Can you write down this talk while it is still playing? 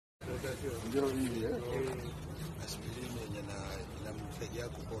Ndio hivi Aspirini inamsaidia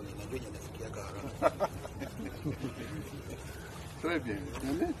kupona, najua inafikia haraka. Très bien.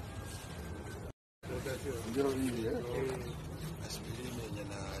 Ndio hivi Aspirini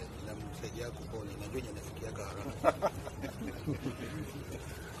inamsaidia kupona, najua inafikia haraka.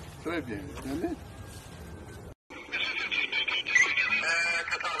 Très bien.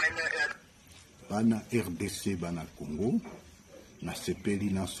 Bana RDC bana Congo na sepeli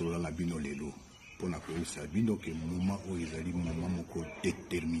na sola la bino lelo pona koyesa bino ke moment o ezali moment moko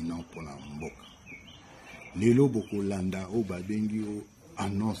déterminant pona mboka. Lelo boko landa o babengi o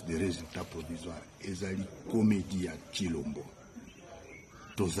annonce de résultats provisoires ezali comédie ya Chilombo.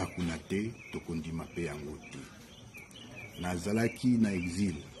 Toza kuna te tokondima pe yango te. Nazalaki na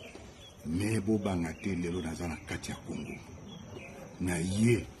exil me bo banga te lelo naza na kati ya Congo. Na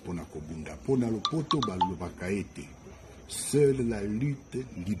ye pona kobunda pona lopoto balobaka ete seule la lutte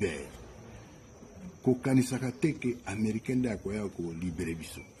libère. Kokanisaka te ke américain nde akoya ko libere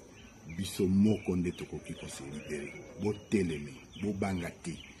biso. Biso moko nde tokoki ko se libere. Bo telemi, bo banga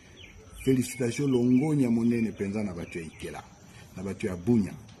te. Félicitations longonya monene penza na batu ya Ikela, na batu ya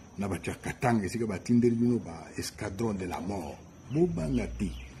Bunya, na batu ya Katanga esika batindeli bino ba escadron de la mort. Bo banga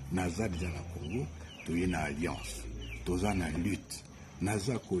te naza deja na Congo, toye na alliance. Toza na lutte.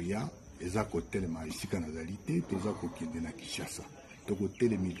 Naza koya eza kotelema isika nazali te toza kokende na Kinshasa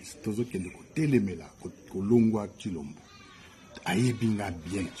tokotelemi tozo kende kotelemela kolongwa Chilombo ayebinga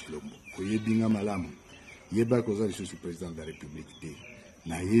bien Chilombo koyebinga malamu yeba koza lisusu président de la République te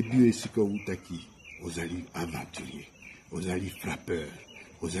na yebi esika utaki ozali aventurier ozali frappeur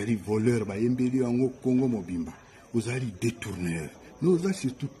ozali voleur bayembeli yango Congo mobimba ozali détourneur nous ozali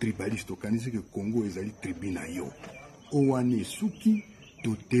surtout tribaliste okanisi ke Congo ezali tribuna yo owane suki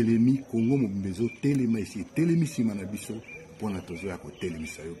to telemi Congo mbezo telema isi telemi simana biso pona tozo ya ko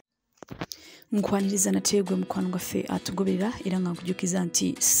telemisa yo nkwaniriza nategwe mukwanwa fe atugoberera iranga kujukiza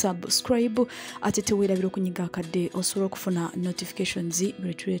nti subscribe atetewera biro kunyiga kade osoro kufuna notifications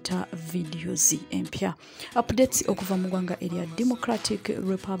retreator videos empya updates okuva mu gwanga area Democratic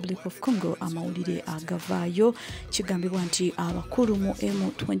Republic of Congo amawulire agavayo kigambibwa nti abakuru mu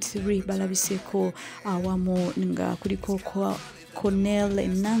M23 balabiseko awamu nga kuliko kwa Colonel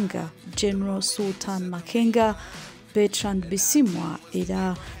Nanga, General Sultan Makenga, Bertrand Bisimwa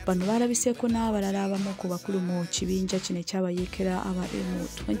era bano barabiseko n'abalala abamu ku bakulu mu kibinja kine kyabayekera aba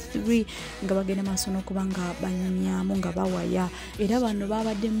M23 nga bagenda maaso n'okubanga banyamu nga bawaya era bano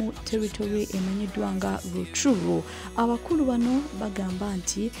babadde mu territory emanyiddwa nga Rutshuru. Abakulu bano bagamba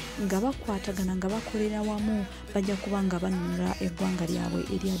nti nga bakwatagana nga bakolera wamu bajja kubanga banunula eggwanga lyabwe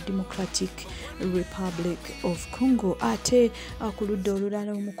erya Democratic Republic of Congo. Ate akuludde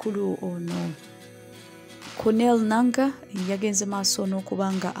olulala omukulu ono Colonel Nanga yagenze maaso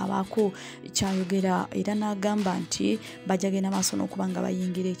n'okubanga abako kyayogera era n'agamba nti bajagenda maaso n'okubanga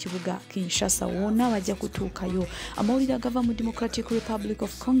bayingira ekibuga Kinshasa wonna bajja kutuukayo. Amawulire agava mu Democratic Republic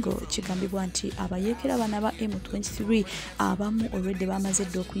of Congo kigambibwa nti abayekera bana ba M23 abamu already bamaze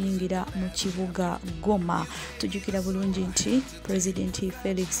dde okuyingira mu kibuga Goma. Tujjukira bulungi nti President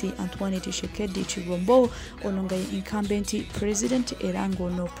Felix Antoine Tshisekedi Chilombo ono nga incumbent president era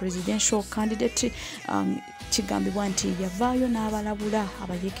ngono presidential candidate kigambibwa nti yavaayo n'abalabula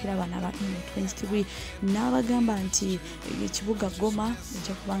abayekera bana ba M23 n'abagamba nti ekibuga Goma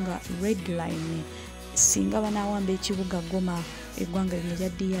ejja kubanga red line singa banawamba ekibuga Goma eggwanga erya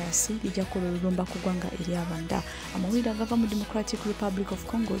DRC lijja kulumba ku ggwanga ery'abanda. Amawulire agava mu Democratic Republic of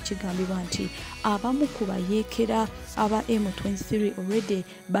Congo kigambibwa nti abamu ku bayekera aba M23 already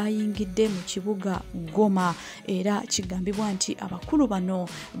bayingidde mu kibuga Goma era kigambibwa nti abakulu bano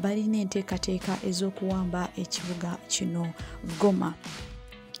balina enteekateeka ez'okuwamba ekibuga kino Goma.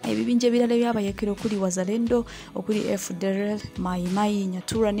 Ebibinja ebirala byabayekera okuli Wazalendo okuli FDLR Mai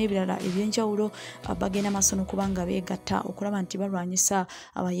Nyatura n'ebirala ebyenjawulo bagenda maaso n'okubanga beegatta okulaba nti balwanyisa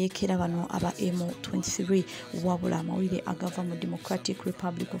abayekera bano aba M23 wabula amawulire agava mu Democratic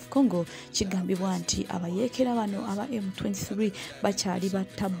Republic of Congo kigambibwa nti abayekera bano aba M23 bakyali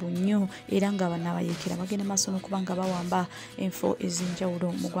battabu nnyo era nga bano abayekera bagenda maaso n'okubanga bawamba enfo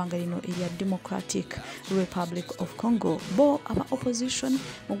ez'enjawulo mu ggwanga lino erya Democratic Republic of Congo. Bo aba opposition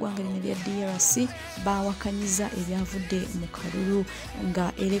mu ggwanga lino erya DRC bawakanyiza ebyavudde mu kalulu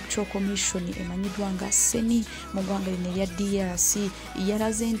nga Electoral Commission emanyiddwa nga Seni mu ggwanga lino erya DRC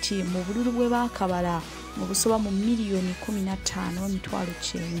yalaze nti mu bululu bwe baakabala mu busoba mu miliyoni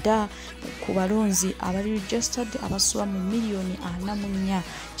 15,900 ku balonzi abali registered abasoba mu miliyoni 44.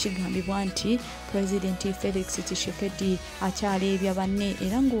 Kigambibwa nti Pulezidenti Felix Tshisekedi akyaleebya banne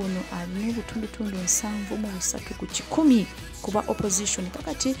era ng'ono alina obutundutundu 7 ku 100 kuba opposition.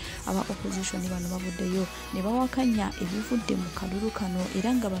 Kakati aba opposition bano bavuddeyo ne bawakanya ebivudde mu kalulu kano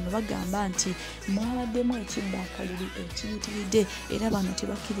era nga bano bagamba nti mwabaddemu ekibba akalulu ekiyitiridde era bano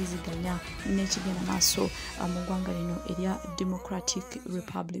tebakkiriziganya n'ekigenda maaso mu ggwanga lino erya Democratic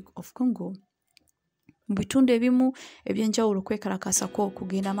Republic of Congo. Mu bitundu ebimu ebyenjawulo kwekalakasako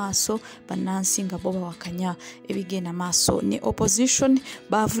kugenda maaso bannansi nga bo bawakanya ebigenda maaso ne opposition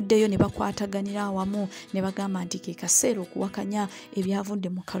bavuddeyo ne bakwataganira awamu ne bagamba nti ke kaseera okuwakanya ebyavudde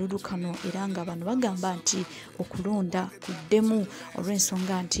mu kalulu kano era nga bano bagamba nti okulonda kuddemu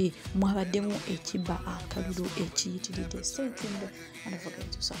olw'ensonga nti mwabaddemu ekibba akalulu ekiyitiridde. Stay tuned and don't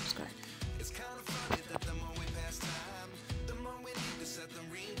forget to subscribe.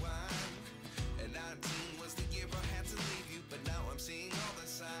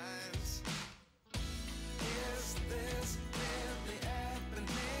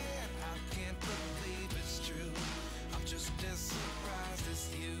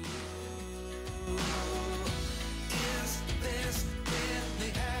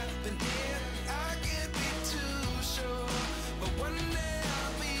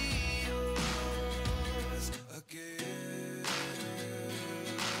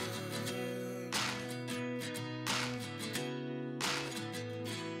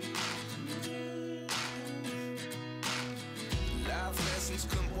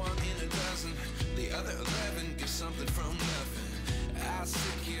 Come 1 in a dozen, the other 11 give something from nothing. I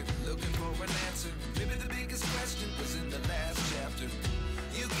sit here looking for an answer. Maybe the biggest question was in the last chapter.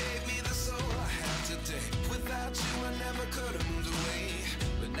 You gave me the soul I have today. Without you I never could have moved away.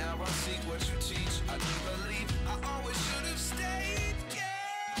 But now I see what you teach. I do believe I always should have stayed.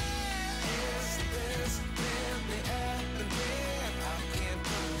 Is this really happening? I can't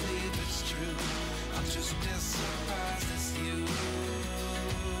believe it's true. I'm just as surprised as you.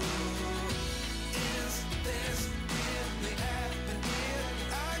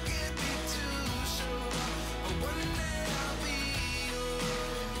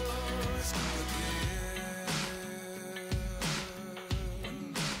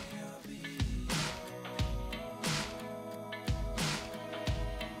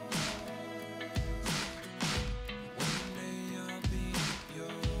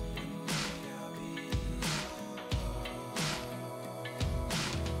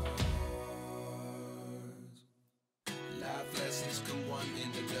 Come 1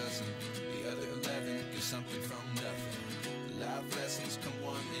 in a dozen, the other 11 give something from nothing. Life lessons come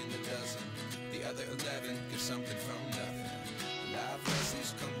 1 in a dozen, the other 11 give something from nothing. Life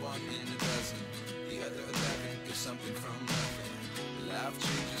lessons come 1 in a dozen, the other 11 give something from nothing. Life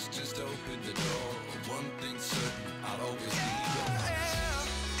changes just open the door. One thing's certain, I'll always be yours.